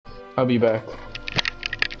I'll be back.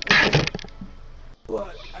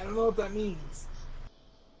 What? I don't know what that means.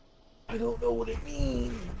 I don't know what it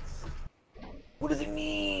means. What does it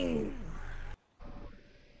mean?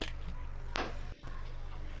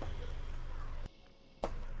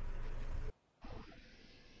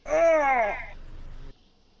 Ah!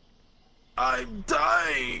 I'm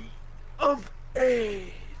dying of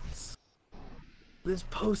AIDS. This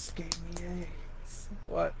post gave me AIDS.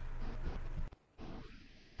 What?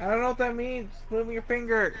 I don't know what that means. Move your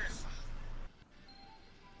fingers.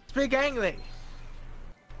 Speak English.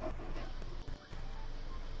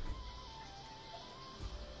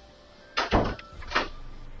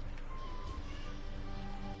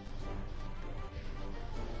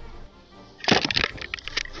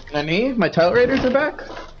 Nani? My Tile Raiders are back?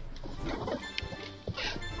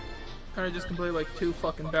 I just completed like 2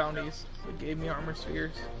 fucking bounties that gave me armor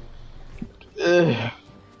spheres. Ugh.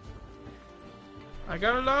 I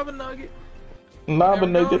got a lava nugget. Lava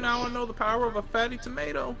nuggets. Now I know the power of a fatty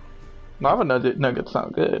tomato. Lava nuggets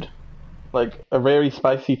sound good. Like a very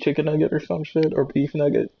spicy chicken nugget or some shit, or beef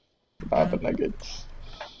nugget. Lava nuggets.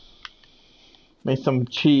 Make some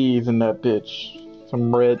cheese in that bitch.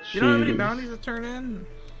 Some red cheese. You don't have any bounties to turn in?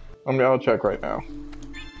 I'll check right now.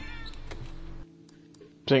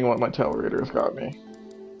 Seeing what my Tile Raiders got me.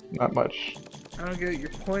 Not much. I don't get it. You're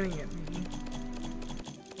pointing at me.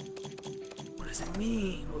 What does it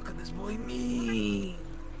mean? What could this boy mean?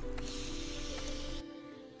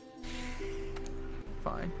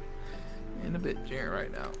 Fine. In a bit, Jaren,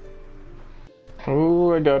 right now.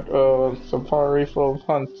 Ooh, I got Safari full of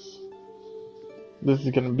hunts. This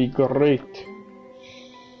is gonna be great.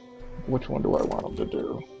 Which one do I want him to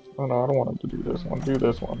do? Oh no, I don't want him to do this one. Do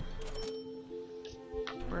this one.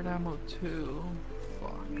 Bird ammo 2.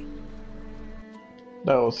 Fuck.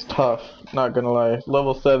 That was tough, not gonna lie.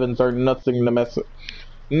 Level 7s are nothing to mess with.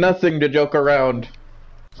 Nothing to joke around.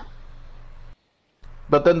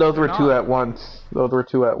 But then those were 2 at once. Those were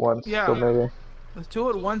 2 at once. Yeah. So maybe. The 2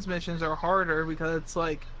 at once missions are harder because it's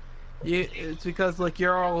like it's because like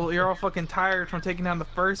you're all fucking tired from taking down the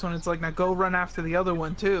first one. It's like, now go run after the other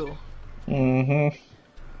one too. Mm-hmm.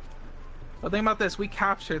 But think about this, we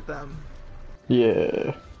captured them.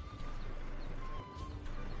 Yeah.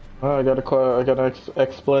 Oh, I got an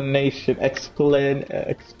explanation. Explain,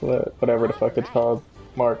 whatever the fuck it's called.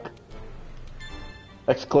 Mark.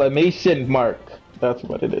 Exclamation mark. That's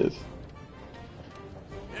what it is.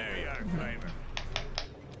 There you are, Kramer.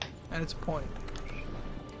 And it's a point.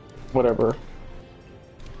 Whatever.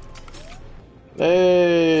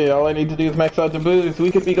 Hey, all I need to do is max out the boost.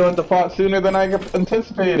 We could be going to FOT sooner than I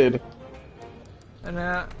anticipated. And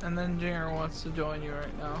then Jaren wants to join you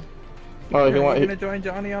right now. Oh, you gonna join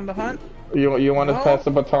Johnny on the hunt? You want to pass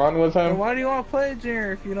the baton with him? Then why do you want to play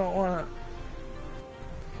Jaren if you don't want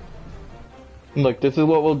to? Look, this is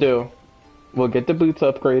what we'll do. We'll get the boots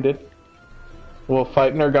upgraded. We'll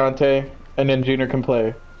fight Nergante, and then Junior can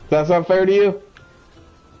play. Does that sound fair to you?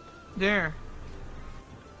 Jaren.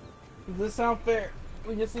 Does this sound fair?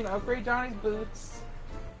 We just need to upgrade Johnny's boots,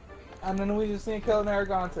 and then we just need to kill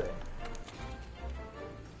Nergante.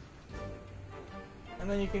 And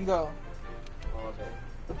then you can go. All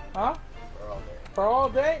day. Huh? For all day. For all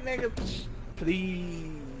day, nigga?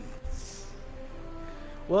 Please.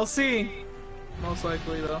 We'll see. Most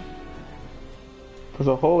likely, though. For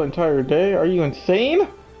the whole entire day? Are you insane?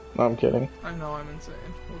 No, I'm kidding. I know I'm insane.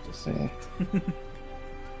 We'll just see. Yeah.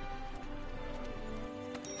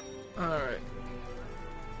 Alright.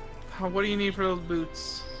 What do you need for those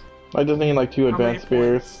boots? I just need like 2 advanced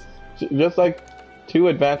spears. Just like 2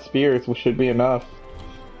 advanced spears should be enough.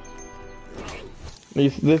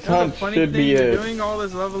 This hunt should be it. You're doing all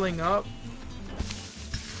this leveling up.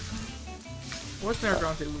 What's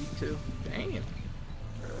Nergante weak to? Damn.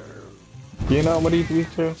 Do you know what he's weak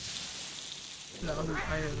to? No,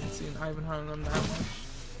 I haven't hunted him that much.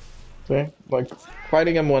 See? Like,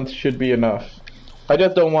 fighting him once should be enough. I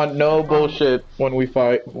just don't want no bullshit when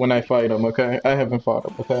I fight him, okay? I haven't fought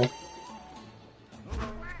him, okay?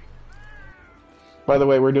 By the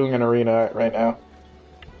way, we're doing an arena right now.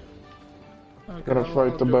 Okay, Gotta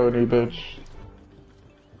fight the bony bitch.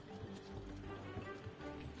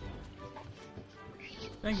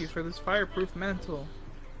 Thank you for this fireproof mantle.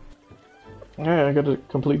 Yeah, I gotta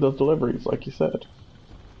complete those deliveries, like you said.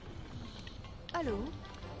 Hello.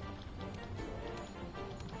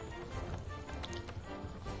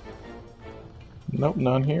 Nope,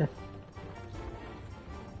 none here.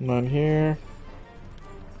 None here.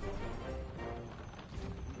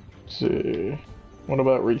 Let's see. What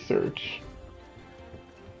about research?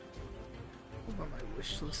 On my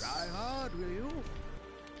wish list. Try hard, will you?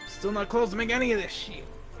 Still not close to make any of this shit.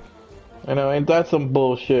 I know, ain't that some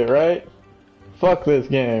bullshit, right? Fuck this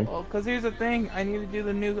game. Well, cause here's the thing, I need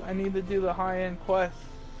to do the high-end quest.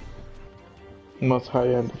 Most high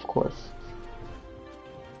end, of course.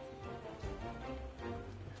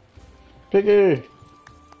 Piggy!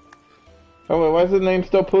 Oh wait, why is his name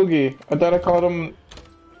still Poogie? I thought I called him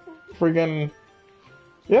friggin'...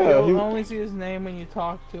 Yeah, You'll only see his name when you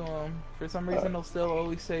talk to him. For some reason, he'll still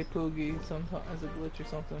always say Poogie sometimes as a glitch or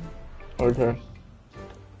something. Okay.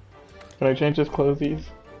 Can I change his clothes?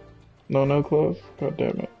 No clothes? God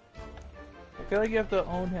damn it. I feel like you have to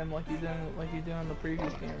own him like you do in the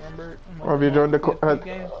previous game. Remember? Like, Have you joined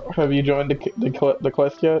have you joined the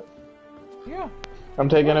quest yet? Yeah. I'm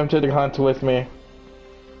taking him to the hunt with me.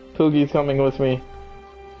 Poogie's coming with me.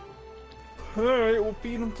 Alright, we'll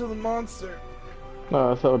feed him to the monster. Oh,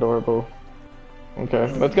 that's so adorable. Okay,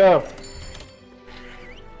 let's go.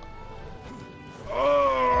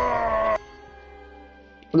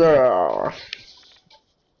 Yeah.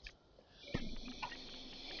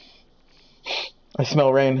 I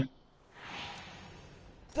smell rain.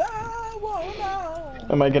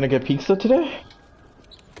 Am I gonna get pizza today?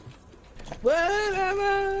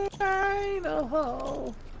 Whatever I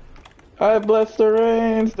know. I bless the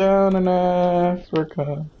rains down in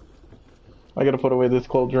Africa. I gotta put away these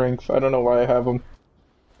cold drinks. I don't know why I have them.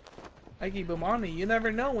 I keep them on me. You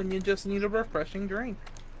never know when you just need a refreshing drink.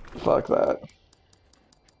 Fuck that.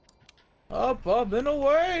 Up and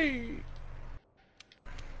away.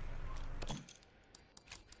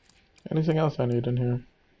 Anything else I need in here?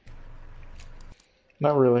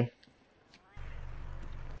 Not really.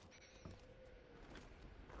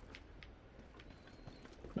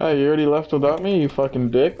 Hey, you already left without me, you fucking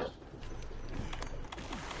dick.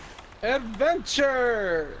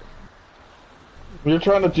 Adventure! You're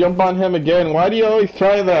trying to jump on him again. Why do you always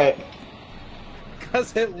try that?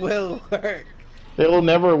 Cause it will work. It will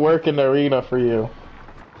never work in the arena for you.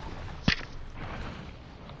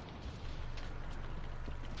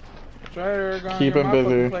 Try to Aragon. Keep You're him my busy.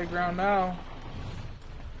 fucking playground now.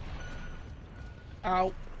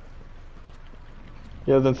 Ow.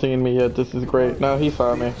 He hasn't seen me yet. This is great. No, he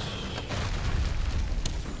saw me.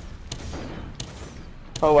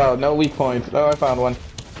 Oh wow, no weak points. Oh, I found one.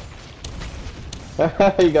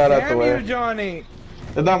 He got out the Damn way. you, Johnny!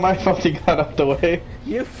 It's not my fault he got out the way.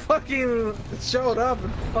 You fucking showed up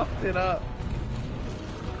and fucked it up.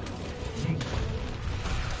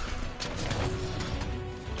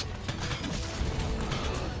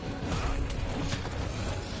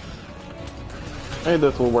 Maybe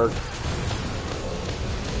this will work.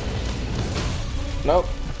 Nope,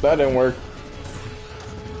 that didn't work.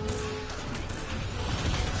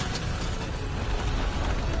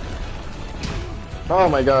 Oh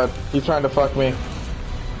my god, he's trying to fuck me.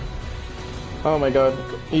 Oh my god,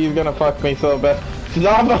 he's gonna fuck me so bad.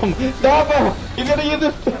 Stop him! Stop him! You're gonna use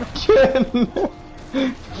this chin!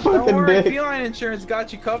 Don't Fucking worry, dick. Feline Insurance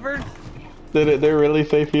got you covered. Did they really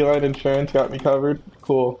say feline insurance got me covered?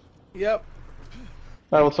 Cool. Yep.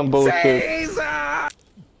 That was some bullshit. Caesar!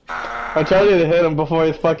 I told you to hit him before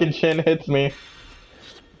his fucking chin hits me.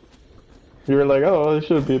 You were like, oh, it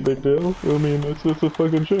shouldn't be a big deal. I mean, it's just a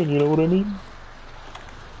fucking chin, you know what I mean?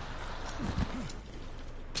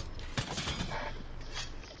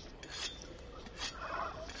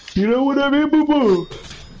 You know what I mean, boo-boo?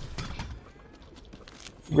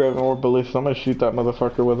 Grabbing more ballists, I'm gonna shoot that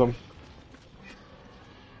motherfucker with him.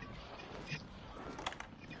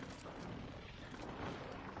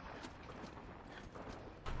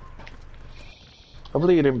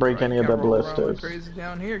 Hopefully you didn't break any of the Can't roll around like ballistas. crazy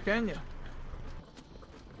down here, can you?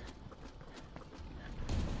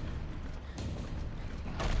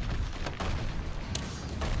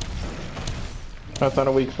 That's not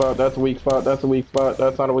a weak spot, that's a weak spot, that's a weak spot,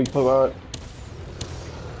 that's not a weak spot.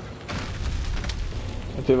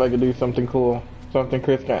 Let's see if I can do something cool. Something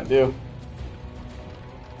Chris can't do.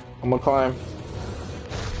 I'm gonna climb.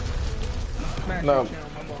 Smash No. your chin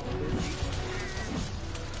on my ball, dude.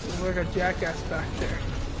 You look like a jackass back there.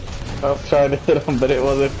 I was trying to hit him, but it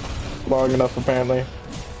wasn't long enough apparently.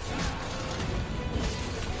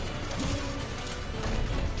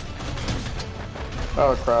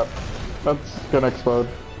 Oh crap. That's gonna explode.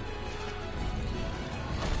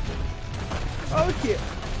 Oh shit!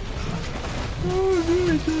 Oh,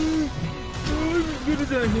 good. Oh, get it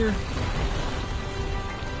down here.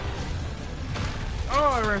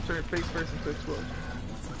 Oh, I ran straight face first into explode.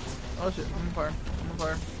 Oh shit, I'm on fire. I'm on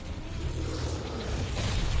fire.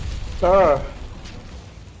 Ah.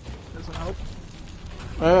 This one help.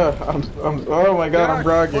 Oh my god, I'm Jack,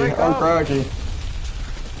 groggy. wake I'm up. groggy.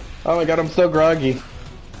 Oh my god, I'm so groggy.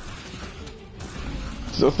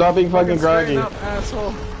 So stop being fucking groggy. Straighten up,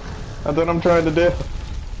 asshole. That's what I'm trying to do.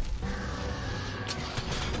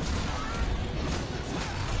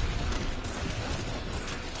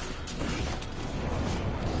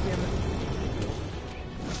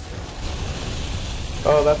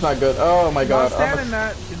 Oh, that's not good. Oh my Do god. not stand in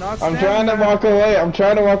that. Do not stand I'm trying in to that. walk away. I'm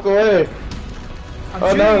trying to walk away. I'm Oh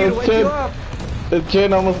shooting no, you to his wake chin. you up. His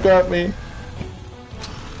chin almost got me.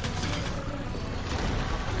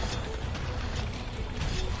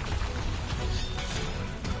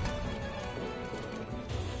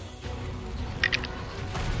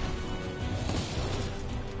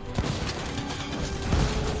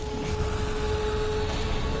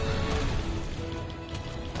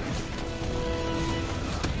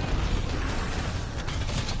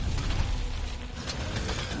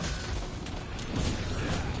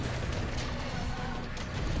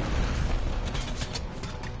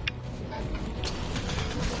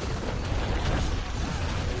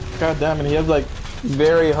 God damn it, he has like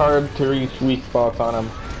very hard to reach weak spots on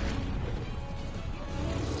him.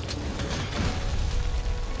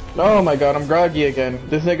 Oh my god, I'm groggy again.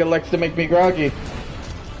 This nigga likes to make me groggy.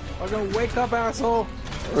 I'm gonna wake up, asshole.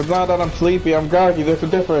 It's not that I'm sleepy, I'm groggy, there's a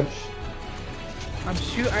difference. I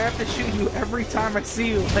have to shoot you every time I see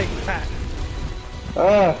you like that.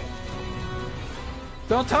 Ah,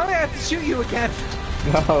 Don't tell me I have to shoot you again.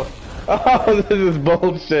 no. Oh, this is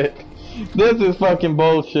bullshit. This is fucking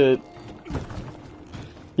bullshit.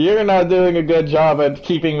 You're not doing a good job at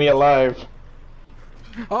keeping me alive.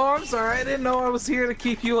 Oh, I'm sorry. I didn't know I was here to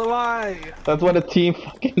keep you alive. That's what a team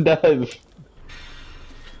fucking does.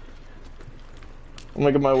 I'm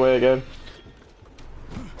making my way again.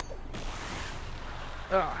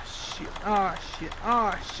 Oh shit. Oh shit.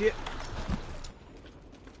 Oh shit.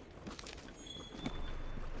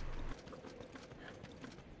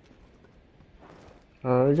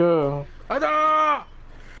 There we go. Ada!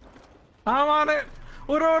 I'm on it.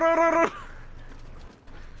 Oh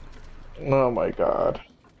my god.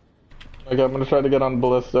 Okay, I'm gonna try to get on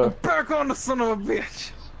Ballista. Back on the son of a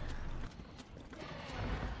bitch.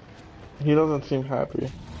 He doesn't seem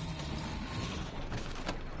happy.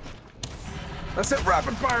 That's it.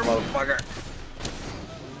 Rapid fire, motherfucker.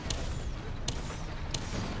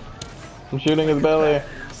 I'm shooting his belly.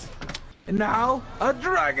 And now, a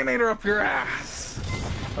Dragonator up your ass.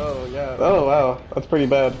 Oh yeah. Oh wow, that's pretty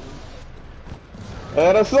bad.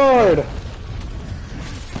 And a sword!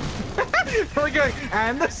 We're going,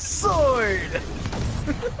 and the sword!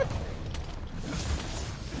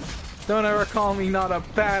 Don't ever call me not a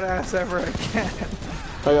badass ever again.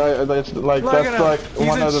 That's like, Look that's at him. like He's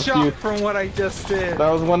one in of the shock few. from what I just did. That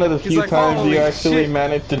was one of the He's few like, times "Holy you actually shit."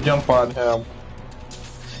 managed to jump on him.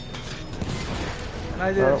 And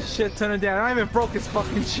I did Oh. a shit ton of damage. I even broke his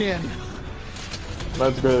fucking chin.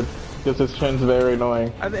 That's good. Because his chin's very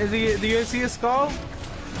annoying. Do you see his skull?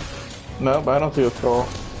 No, but I don't see a skull.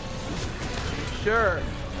 Sure.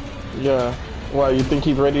 Yeah. Why, you think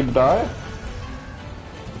he's ready to die?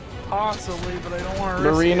 Possibly, but I don't want to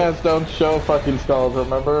risk Marinas don't show fucking skulls,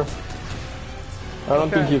 remember? I don't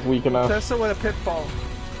think Okay. he's weak it. enough. Test it with a pitfall.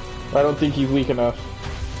 I don't think he's weak enough.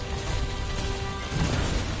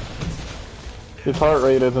 His heart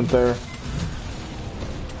rate isn't there.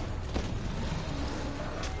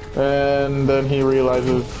 And then he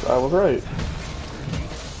realizes I was right.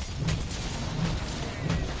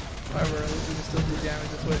 Whatever, at least we can still do damage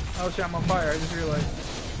this way. Oh shit, I'm on fire, I just realized.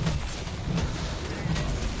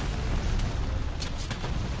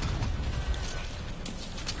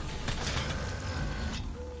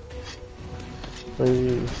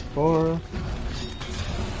 Three, four.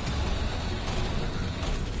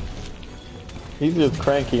 He's just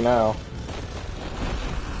cranky now.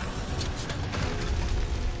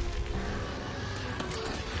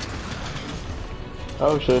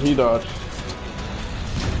 Oh shit, he dodged.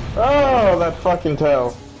 Oh, that fucking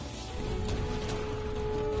tail.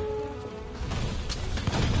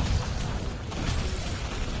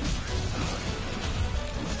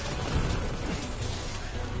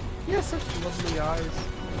 He has such lovely eyes.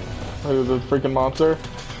 Look at this freaking monster.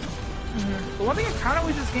 The one thing I kind of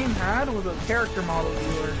wish this game had was a character model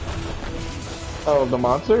viewer. Oh, the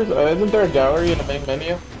monsters? Isn't there a gallery in the main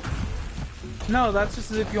menu? No, that's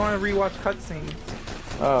just as if you want to rewatch cutscenes.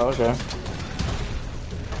 Oh, okay.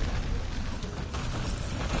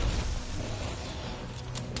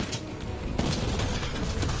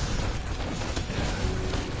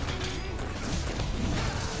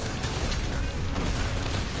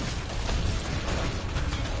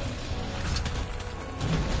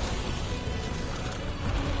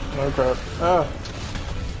 Oh crap. Ah.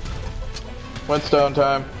 Whetstone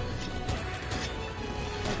time.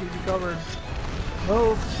 I'll keep you covered.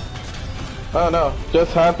 Move. Oh no,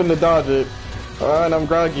 just happened to dodge it. And I'm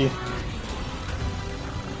groggy.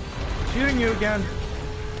 Shooting you again.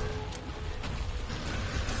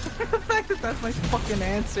 The fact that that's my fucking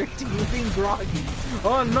answer to you being groggy.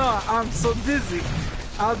 Oh no, I'm so dizzy.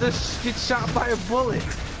 I'll just get shot by a bullet.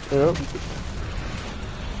 Yep.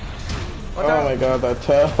 What Oh my god, that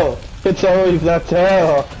tail. It's always that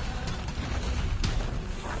tail.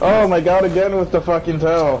 Oh my god, again with the fucking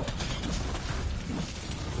tail.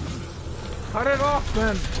 Cut it off,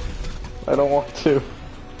 man. I don't want to.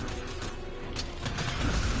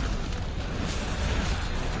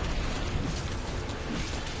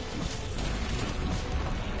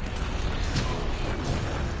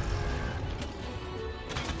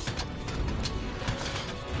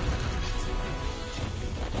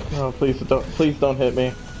 Oh, please don't hit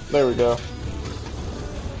me. There we go.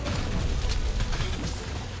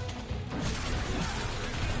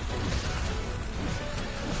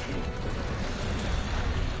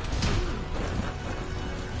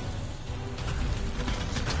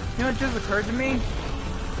 You know what just occurred to me?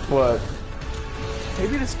 What?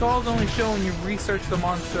 Maybe the skull's only showing you research the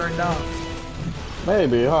monster enough.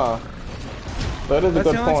 Maybe, huh? That is a That's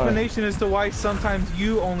good the only point. explanation as to why sometimes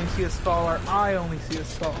you only see a skull or I only see a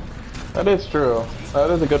skull. That is true. That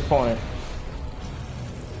is a good point.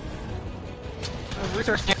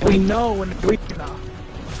 Research we know when it's weak enough.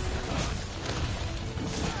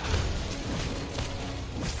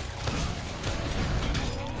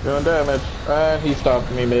 Doing damage. And he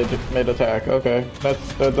stopped me mid attack. Okay.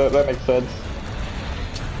 That makes sense.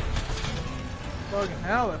 Fucking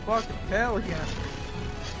hell, that fucking tail again.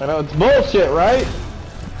 I know it's bullshit, right?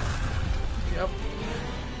 Yep.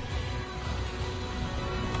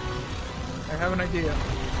 I have an idea.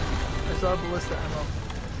 I saw ballista ammo.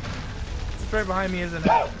 It's right behind me, isn't it?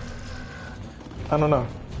 I don't know.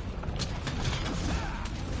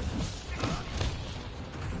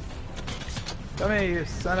 Come here, you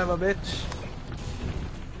son of a bitch.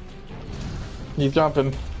 He's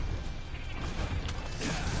jumping.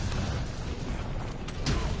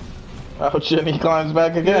 Ouch, and he climbs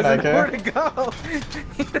back again, I He doesn't know where can't. to go.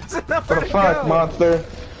 He doesn't know where What the to fuck, go. monster?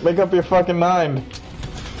 Make up your fucking mind.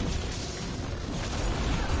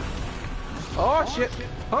 Oh shit.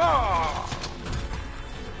 Oh.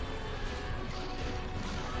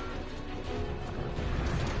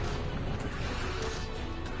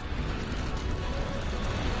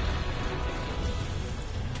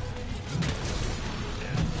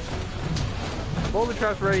 Boulder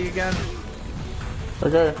trap's ready again.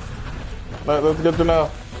 Okay. That's good to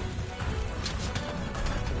know.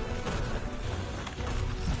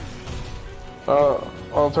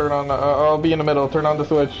 I'll turn on. I'll be in the middle. Turn on the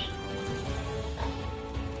switch.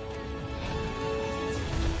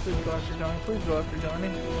 Please go after Johnny. Please go after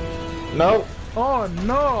Johnny. Nope. Oh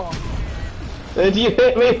no! Did you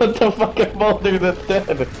hit me with the fucking boulder that's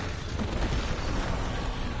dead?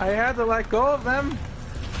 I had to let go of them.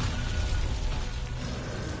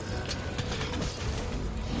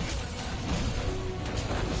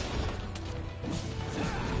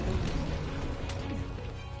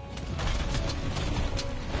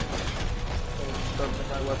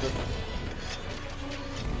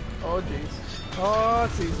 Oh jeez. Oh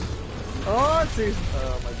jeez. Oh jeez.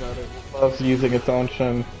 Oh my god, it loves using its own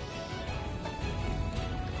chin.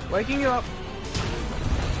 Waking you up.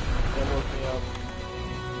 It woke me up.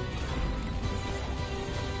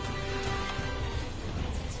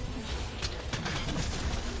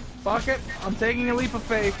 Fuck it. I'm taking a leap of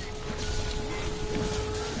faith.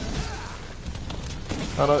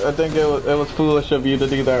 I think it was foolish of you to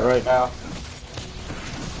do that right now.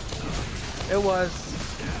 It was.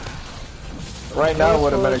 Right now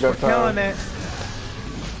would have been a good We're killing time. it.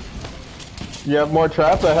 You have more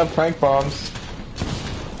traps? I have prank bombs.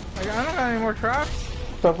 I don't got any more traps.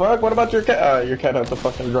 The fuck? What about your cat? Your cat has the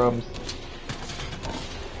fucking drums.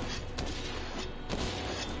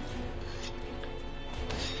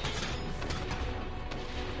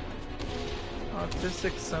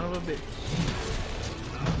 Autistic son of a bitch.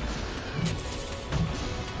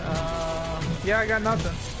 Yeah, I got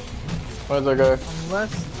nothing. Where's that guy?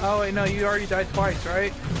 Unless, oh wait, no, you already died twice,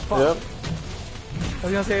 right? Fuck. Yep. I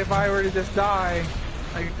was gonna say if I were to just die,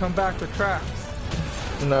 I could come back with traps.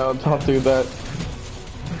 No, don't do that.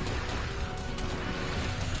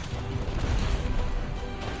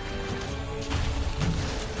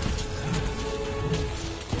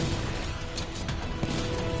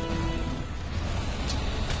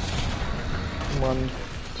 One,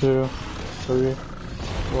 two, three,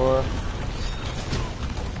 four.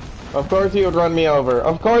 Of course he would run me over.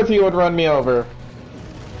 Of course he would run me over.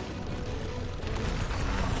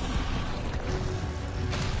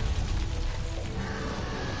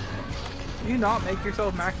 Do you not make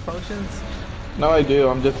yourself max potions? No, I do.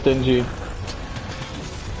 I'm just stingy.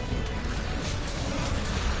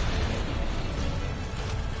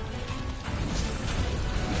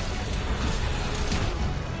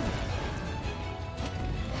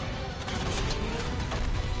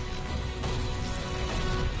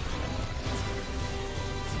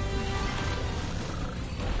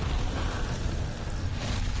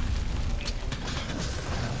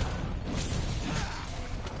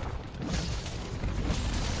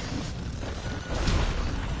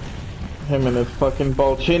 Him and his fucking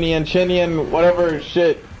Chinian, whatever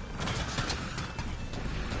shit.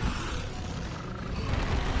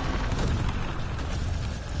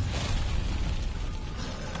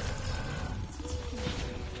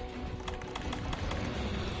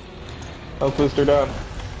 Health booster down.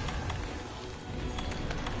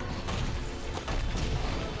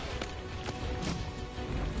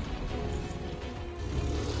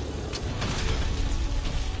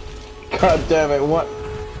 God damn it, what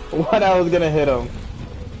I was gonna hit him.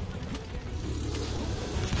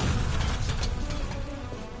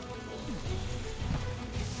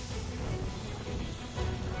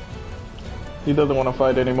 He doesn't want to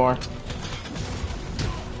fight anymore.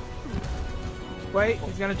 Wait,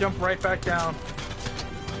 he's gonna jump right back down.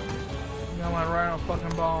 He's gonna land right on a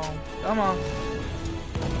fucking bomb. Come on.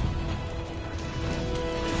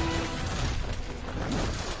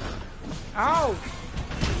 Ow!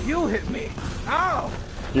 You hit me! Ow!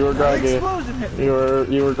 You were An groggy. explosion hit me!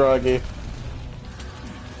 You were groggy.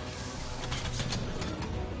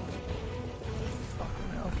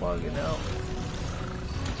 Fucking hell.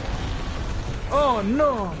 Oh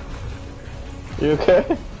no! You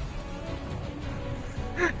okay?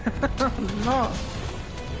 No!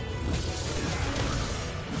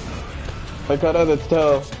 I cut out its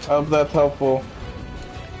tail. I hope that's helpful.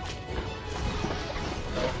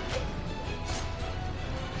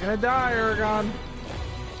 You're gonna die, Aragon.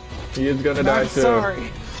 He is gonna I'm die too. sorry.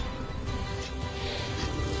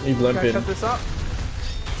 He's Can I limping. cut this up?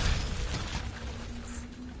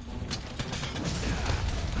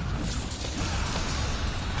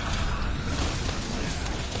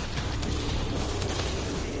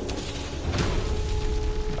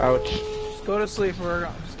 Ouch. Just go to sleep,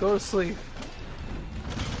 Aragon. Just go to sleep.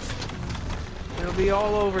 It'll be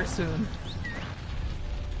all over soon.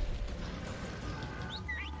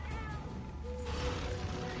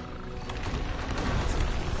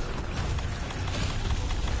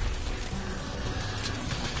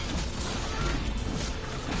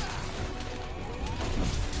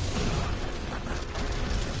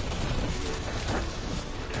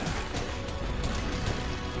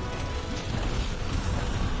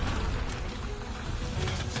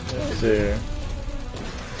 Let's see.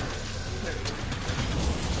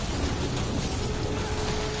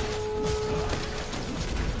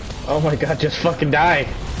 Oh my god, just fucking die.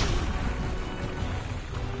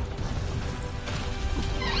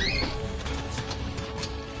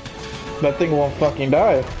 That thing won't fucking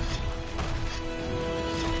die.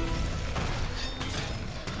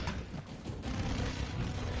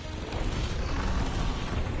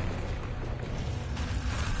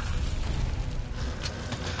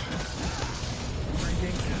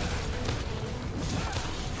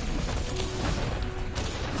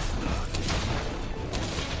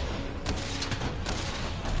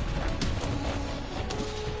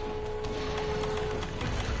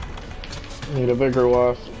 Need a bigger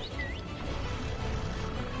wasp.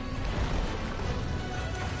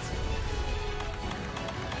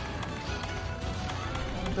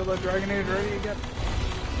 Until the Dragonade ready again.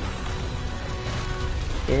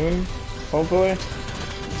 Soon, hopefully.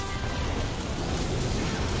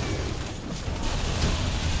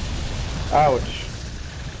 Ouch.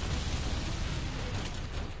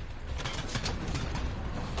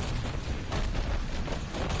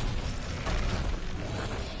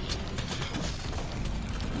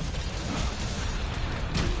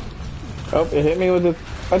 Oh, it hit me with its...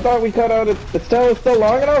 I thought we cut out its tail was still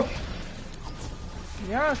long enough?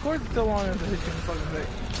 Yeah, of course it's still on as a hitching fucking thing.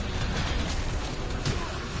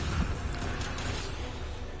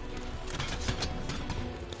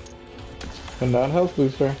 And down health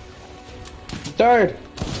booster. Start!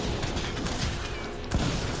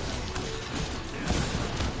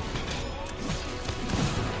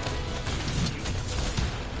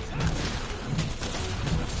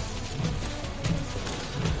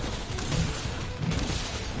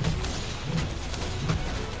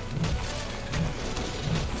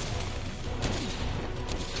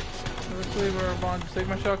 Let's leave her bond. Just take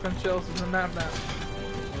my shotgun shells and the map.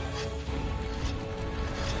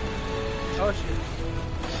 Oh shit.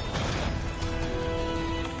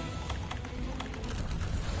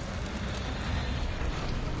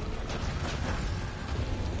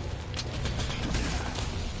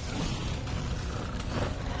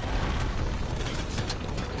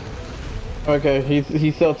 Okay,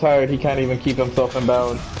 he's so tired he can't even keep himself in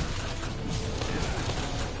balance.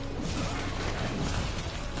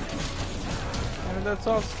 And that's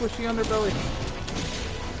all squishy underbelly.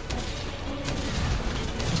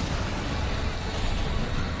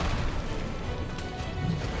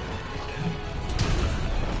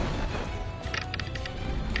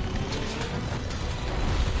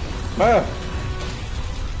 Ah!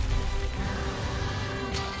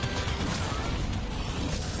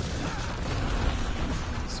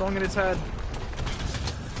 Swung at its head.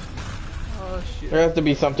 Oh shit. There has to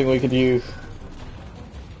be something we could use.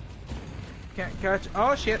 Can't catch.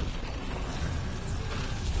 Oh shit.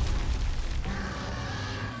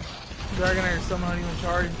 Dragonair is still not even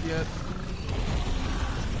charged yet.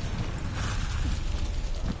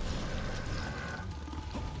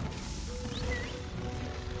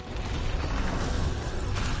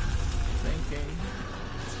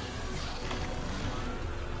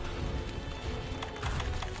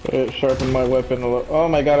 Thinking. Sharpen my weapon a little. Oh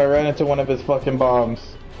my god, I ran into one of his fucking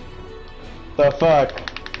bombs. The fuck?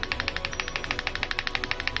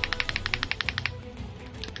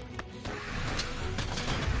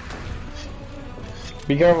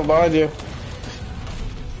 Be careful behind you.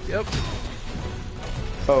 Yep.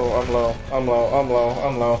 Oh, I'm low. I'm low. I'm low.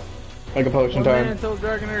 I'm low. Make a potion 1 minute time. until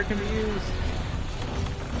Dragonair can be used.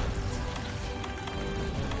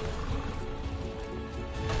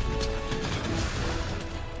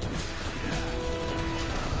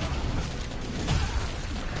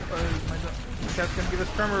 That's gonna give us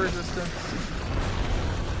tremor resistance.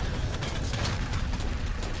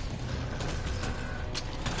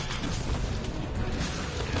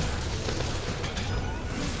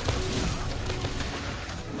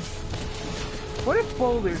 What if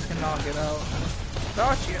boulders can knock it out?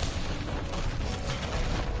 Oh shit.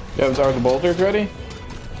 Yeah, are the boulders ready?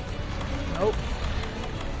 Nope.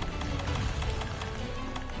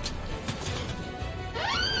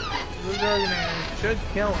 The Dragonair should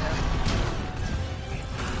kill him.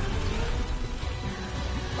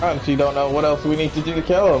 Honestly, don't know what else we need to do to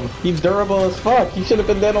kill him. He's durable as fuck. He should have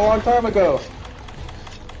been dead a long time ago.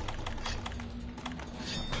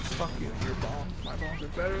 Fuck you, your bombs. My bombs are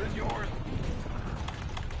better than yours.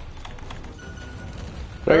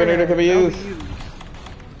 Dragonair can be That'll used.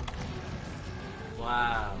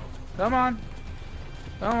 Wow. Come on.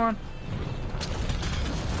 Come on.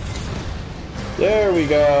 There we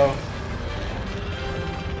go.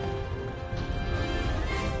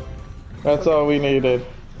 That's all we needed.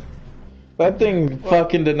 That thing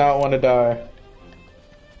fucking did not want to die.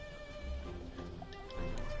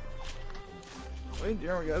 Wait,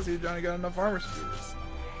 there we go. See if Johnny got enough armor spears.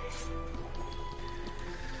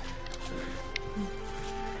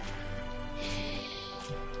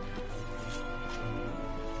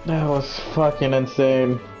 That was fucking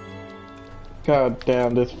insane. God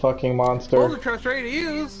damn this fucking monster. Boulder Trap's ready to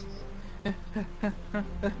use.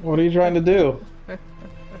 What are you trying to do?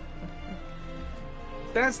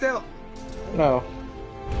 Stand still. No.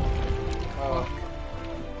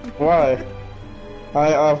 Why?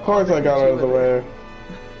 Of course I got out of the way.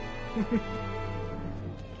 I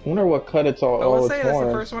wonder what cut it's all. I will Oh, say it's that's the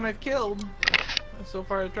horns. first one I've killed. So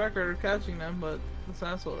far, the track record of catching them, but this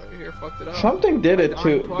asshole right here fucked it up. Something did it I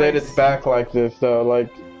to died twice. did its back like this though.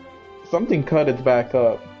 Like something cut its back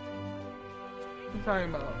up. What are you talking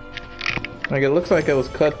about? Like it looks like it was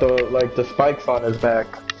cut though, like the spikes on his back.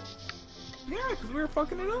 Yeah, because we were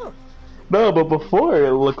fucking it up. No, but before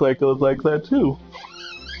it looked like it was like that too.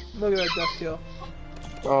 Look at that death kill.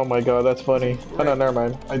 Oh my god, that's funny. Oh no, never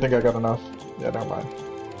mind. I think I got enough. Yeah, never mind.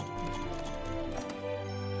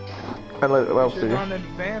 I'll Should see. have gone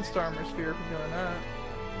advanced armor sphere for doing that.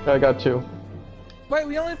 I got two. Wait,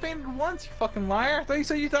 we only fainted once, you fucking liar. I thought you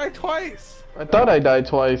said you died twice. I thought I died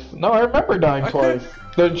twice. No, I remember dying I twice.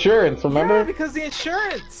 The insurance, remember? Yeah, because the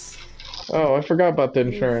insurance. Oh, I forgot about the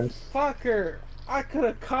insurance. Fucker. I could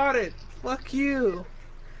have caught it. Fuck you.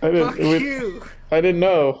 I Fuck didn't. you. I didn't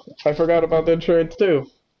know. I forgot about the insurance too.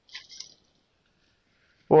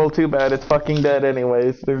 Well, too bad. It's fucking dead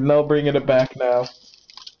anyways. There's no bringing it back now.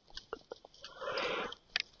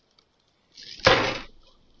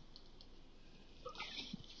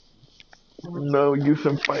 No use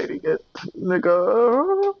in fighting it,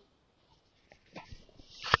 nigga.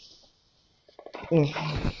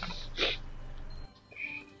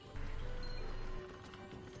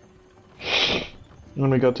 Let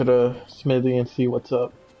me go to the smithy and see what's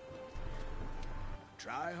up.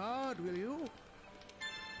 Try hard, will you?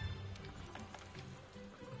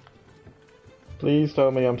 Please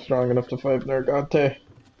tell me I'm strong enough to fight Nergante.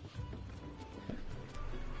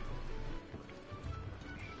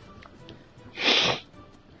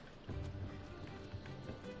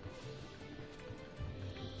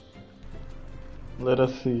 Let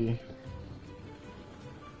us see.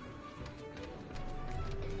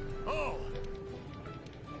 Oh!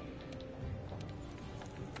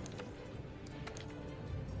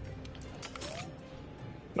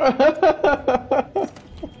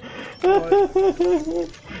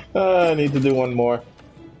 I need to do one more.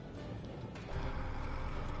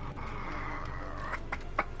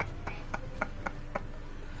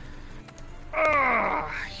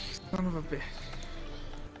 Ah, son of a bitch.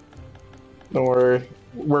 Don't worry,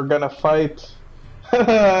 we're gonna fight.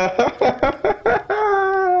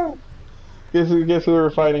 Guess who we're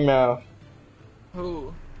fighting now?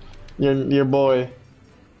 Who? Your boy.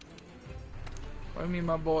 What do you mean,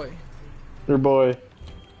 my boy? Your boy.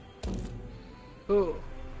 Who?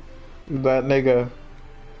 That nigga.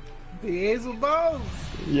 The Hazel Bows.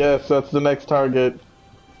 Yes, that's the next target.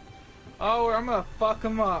 Oh, I'm gonna fuck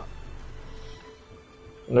him up.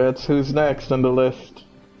 That's who's next on the list.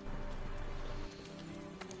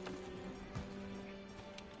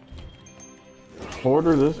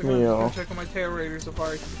 Order this I'm gonna meal. check on my Tail Raiders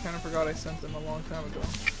apart because I kind of forgot I sent them a long time ago.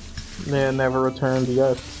 Yeah, never returned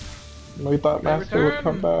yet. We thought They Master would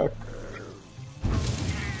come back.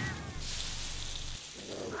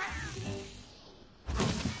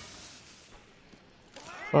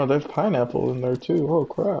 Oh, there's pineapple in there too. Oh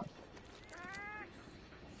crap.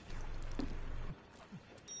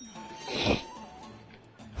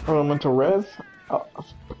 Oh, I'm into res? Oh.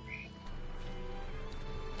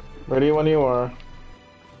 Ready when you are.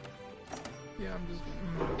 Yeah,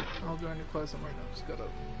 I'll join the class. I'm right now. Just gotta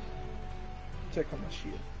check on my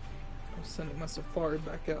shit. I'm sending my Safari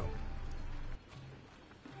back out.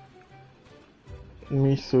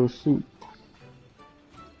 Miso soup.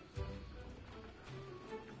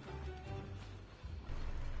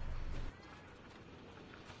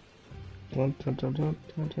 Dun, dun, dun, dun,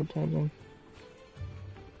 dun, dun, dun, dun.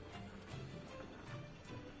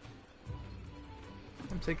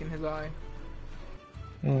 I'm taking his eye.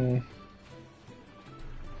 Hmm.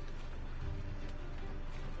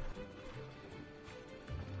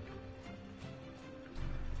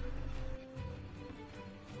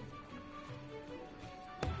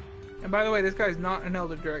 And by the way, this guy's not an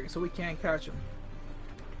Elder Dragon, so we can't catch him.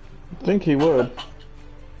 I think he would.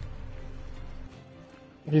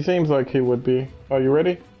 He seems like he would be. Oh, you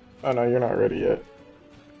ready? Oh no, you're not ready yet.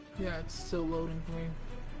 Yeah, it's still loading for me.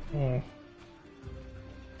 Hmm.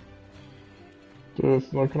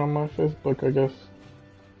 Just looking on my Facebook, I guess.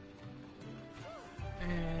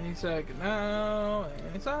 Any second now,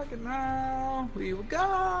 any second now, we will go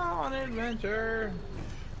on an adventure.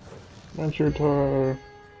 Adventure time.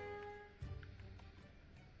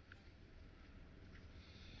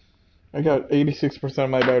 I got 86% of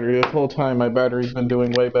my battery. This whole time my battery's been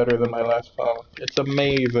doing way better than my last phone. It's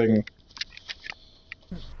amazing.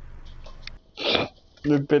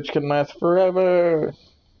 This bitch can last forever.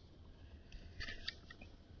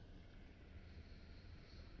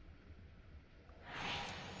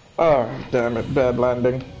 Oh, damn it. Bad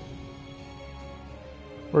landing.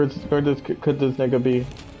 Where could this nigga be?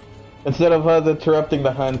 Instead of us interrupting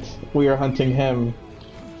the hunt, we are hunting him.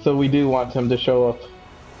 So we do want him to show up.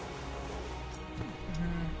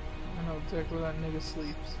 I know exactly where that nigga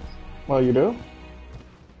sleeps. Well, you do?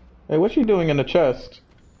 Hey, what you doing in the chest?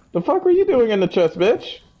 The fuck were you doing in the chest,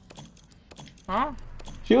 bitch? Huh?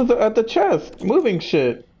 She was at the chest, moving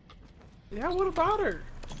shit. Yeah, what about her?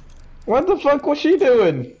 What the fuck was she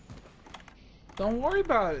doing? Don't worry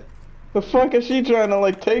about it. The fuck is she trying to,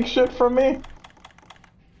 like, take shit from me?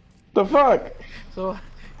 The fuck? So,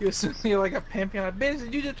 you assume you're like a pimp, you're like, bitch,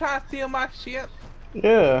 did you just try to steal my shit?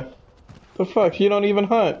 Yeah. The fuck? She don't even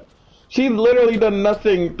hunt. She's literally done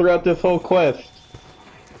nothing throughout this whole quest.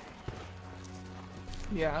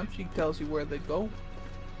 Yeah, she tells you where they go.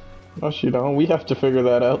 No, she don't. We have to figure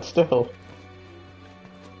that out still.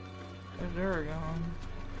 There we go.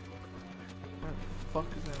 Where the fuck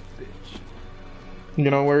is that bitch? You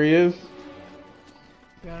know where he is?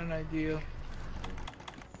 Got an idea.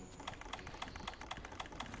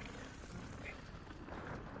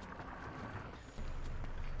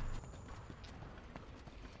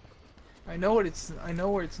 I know where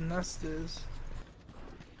its nest is.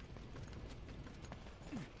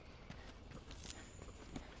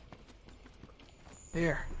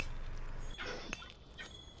 There.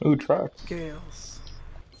 Ooh, tracks. Scales.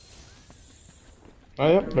 Oh,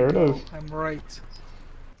 yep, there it we go. is. I'm right.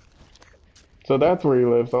 So that's where he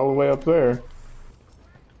lives, all the way up there.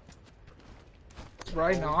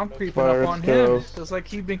 Right now, I'm creeping Fire up on him, scales. just like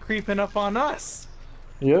he's been creeping up on us.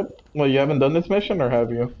 Yep. Well, you haven't done this mission, or have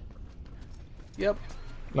you? Yep.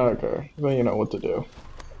 Okay, then you know what to do.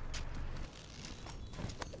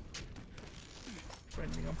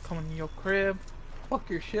 coming in your crib. Fuck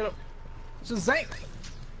your shit up. Shazam!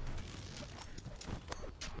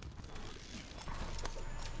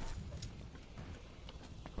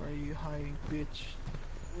 Where are you hiding, bitch?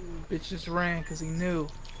 Bitch just ran because he knew.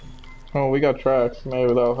 Oh, we got tracks. Maybe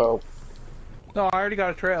that'll help. No, I already got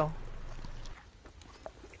a trail.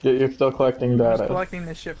 You're still collecting I'm just data. collecting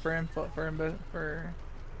this shit for info, for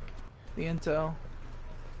the intel.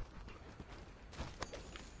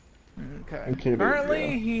 Okay. Okay, there you Currently,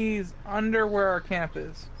 go. he's under where our camp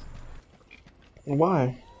is.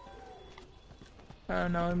 Why? I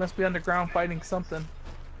don't know. He must be underground fighting something.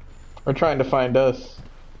 We're trying to find us.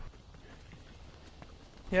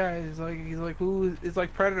 Yeah, he's like who? It's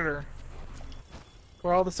like Predator,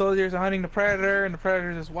 where all the soldiers are hunting the Predator, and the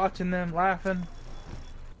Predator's just watching them, laughing.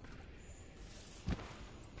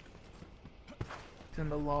 It's in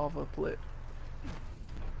the lava pit.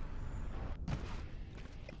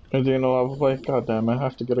 Is he in a lava place? God damn, I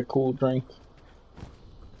have to get a cool drink.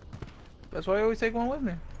 That's why I always take one with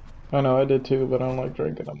me. I know, I did too, but I don't like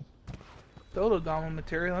drinking them. Dodogama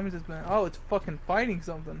material. Let me just. Oh, it's fucking fighting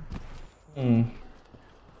something. Hmm.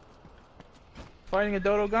 Fighting a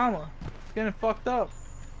Dodogama. It's getting fucked up.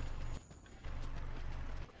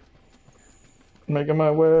 Making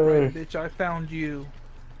my way. Right, bitch, I found you.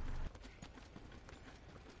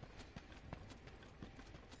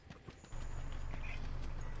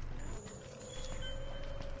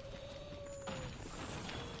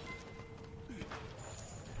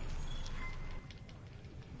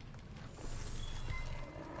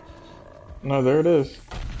 No, there it is.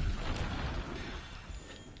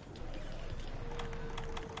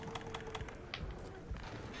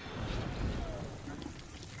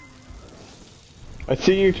 I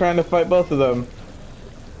see you trying to fight both of them.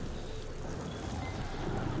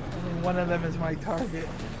 Only one of them is my target.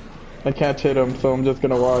 I can't hit them, so I'm just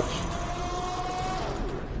gonna watch.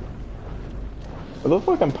 Are those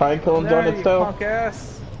fucking pine cones on There, its you tail? punk ass.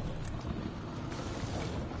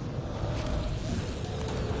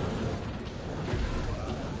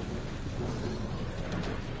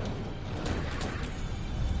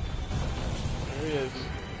 There he is.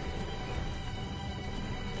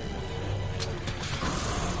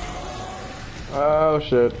 Oh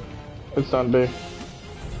shit. It's on B.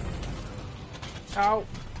 Ow.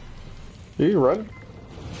 Did you run?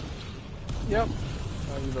 Yep.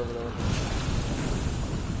 Oh, he's over there.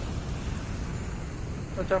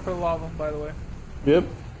 Watch out for the lava, by the way. Yep.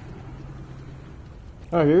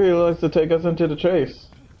 Oh, he really likes to take us into the chase.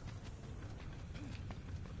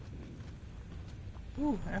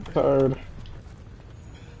 Ooh, amber. Tired.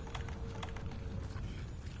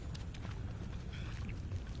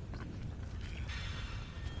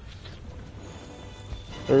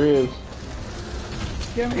 There he is.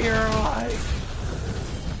 Give me your life.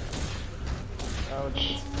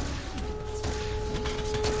 Ouch.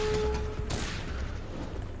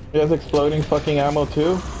 He has exploding fucking ammo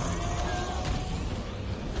too?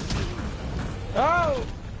 Oh!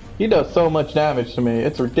 He does so much damage to me,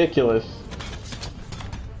 it's ridiculous.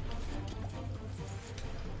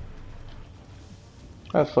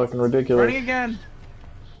 That's fucking ridiculous. Running again.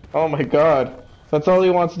 Oh my god. That's all he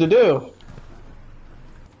wants to do.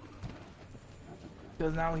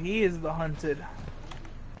 Because now he is the hunted.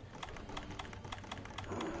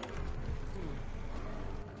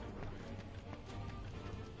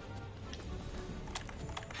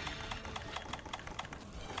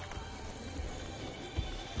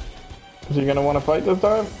 Is he gonna want to fight this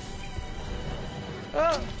time?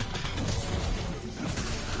 Oh!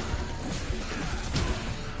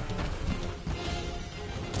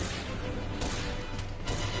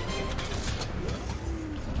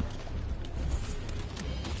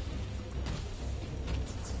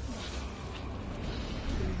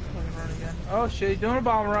 Run again. Oh shit, he's doing a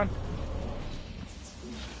bomb run.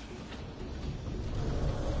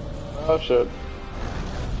 Oh shit.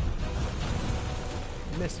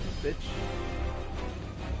 Missed me, bitch.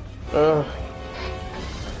 Ugh.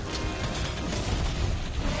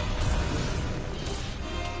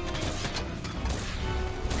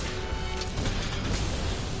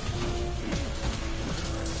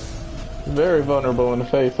 Very vulnerable in the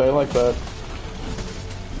face, I like that.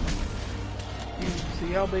 You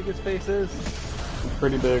see how big his face is? It's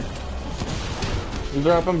pretty big. He's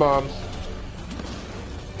dropping bombs.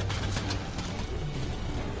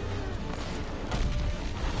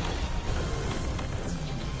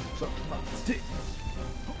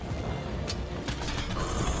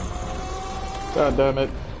 God damn it.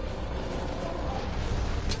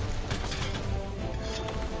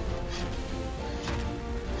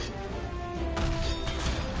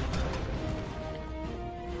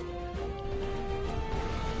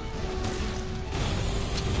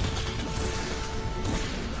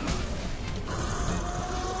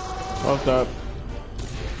 Oh, stop.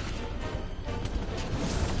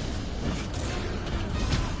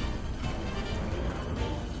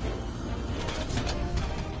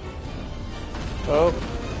 Oh.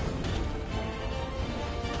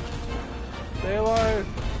 Stay alive.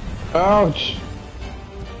 Ouch.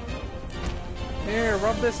 Here,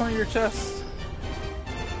 rub this on your chest.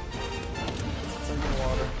 Drinking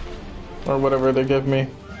water. Or whatever they give me.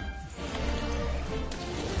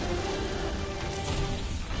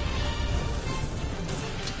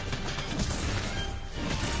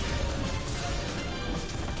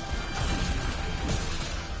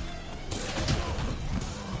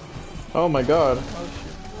 Oh my god.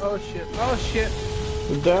 Oh shit. Oh shit.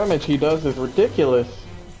 The damage he does is ridiculous.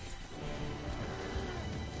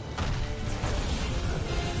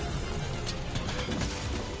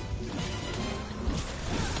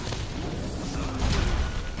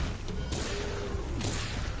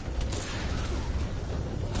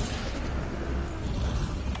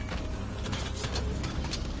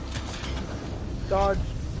 Dodge.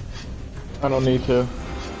 I don't need to.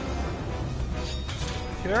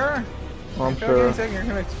 Sure? I'm Give me sure. a second, you're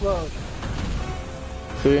gonna explode.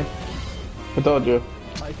 See? I told you.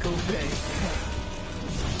 Michael Bay.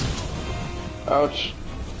 Ouch.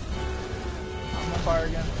 I'm on fire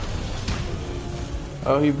again.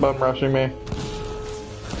 Oh, he's bum rushing me.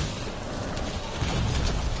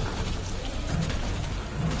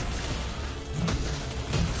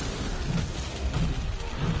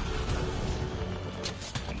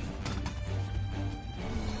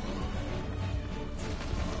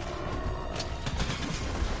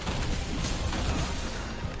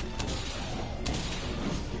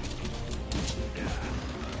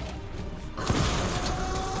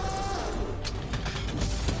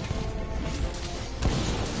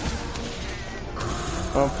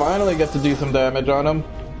 I'll finally get to do some damage on him.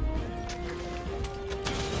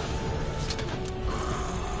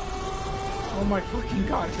 Oh my fucking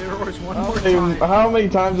god, if there was one more time. How many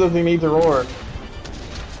times does he need to roar?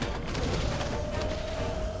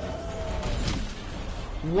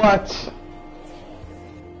 What?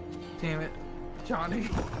 Damn it. Johnny.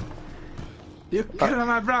 You killed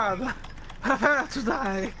my brother. Prepare to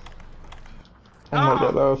die. Oh my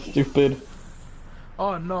god, that was stupid.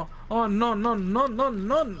 Oh no. Oh no, no, no, no,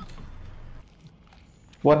 no.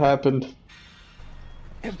 What happened?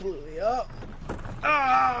 It blew me up.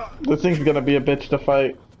 Ah! This thing's gonna be a bitch to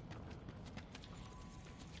fight.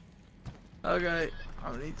 Okay,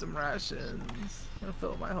 I'm gonna need some rations. I'm gonna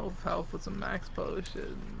fill my whole health with some max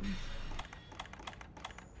potions.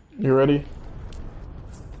 You ready?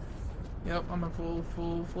 Yep, I'm a full.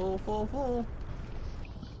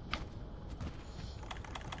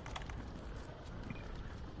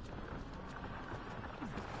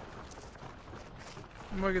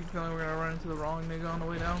 I'm gonna get the feeling we're gonna run into the wrong nigga on the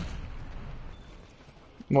way down.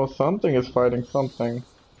 Well, something is fighting something.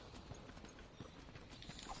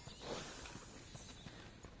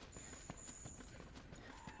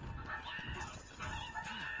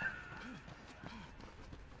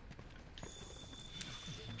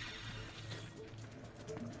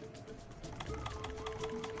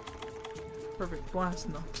 Perfect, blast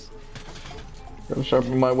nuts. Gotta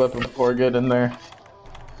sharpen my weapon before I get in there.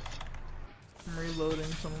 I'm reloading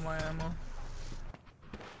some of my ammo.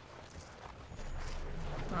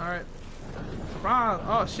 Alright.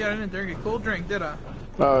 Oh shit, I didn't drink a cool drink, did I?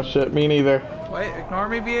 Oh shit, me neither. Wait, ignore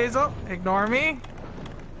me, Biezo. Ignore me.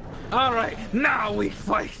 Alright, now we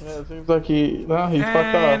fight! Yeah, it seems like he's fucked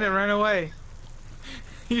And it off. ran away.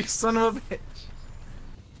 You son of a bitch.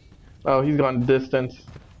 Oh, he's gone distance.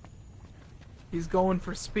 He's going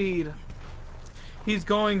for speed. He's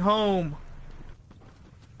going home.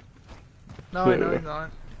 No, I know he's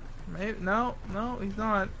not. Maybe, no, he's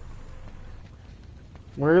not.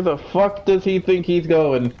 Where the fuck does he think he's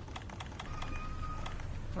going?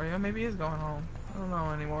 Or yeah, maybe he's going home. I don't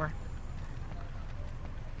know anymore.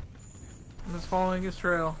 I'm just following his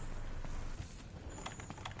trail.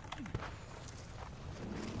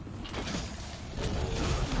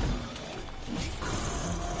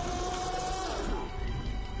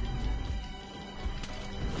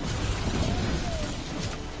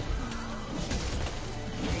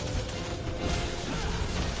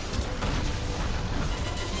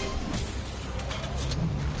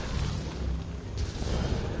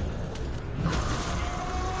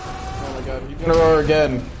 Oh my god, he's gonna roar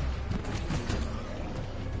again.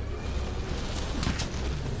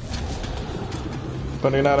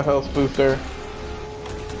 Running out of health booster.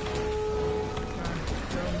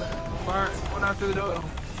 Fire, one after the door.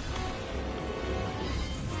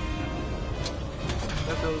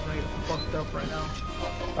 That feels gonna get fucked up right now.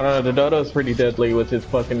 I don't know, the Dodo's pretty deadly with his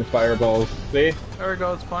fucking fireballs. See? There it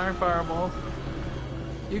goes, firing fireballs.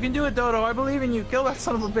 You can do it, Dodo. I believe in you. Kill that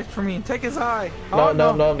son of a bitch for me and take his eye. No, Oh,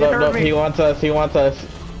 no, no, it no, hurt no. me. He wants us. He wants us.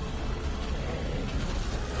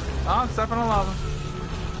 Oh, I'm stepping on lava.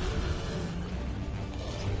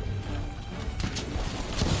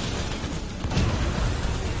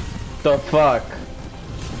 The fuck?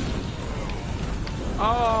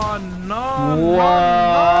 Oh no! What?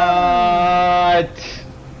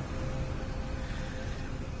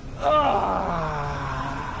 No.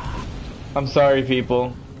 Ah. I'm sorry,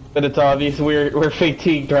 people, but it's obvious we're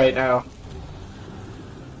fatigued right now.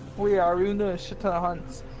 We are. We've been doing a shit ton of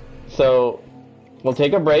hunts. So we'll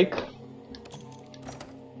take a break.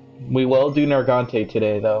 We will do Nargante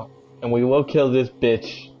today, though, and we will kill this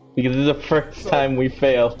bitch because this is the first time we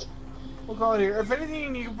failed. We'll call it here. If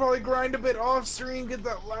anything, you can probably grind a bit off stream, get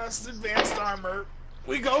that last advanced armor.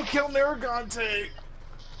 We go kill Nargante.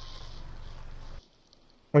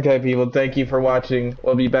 Okay, people, thank you for watching.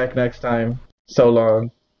 We'll be back next time. So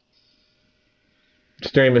long.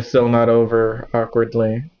 Stream is still not over,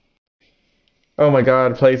 awkwardly. Oh my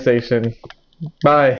god, PlayStation. Bye.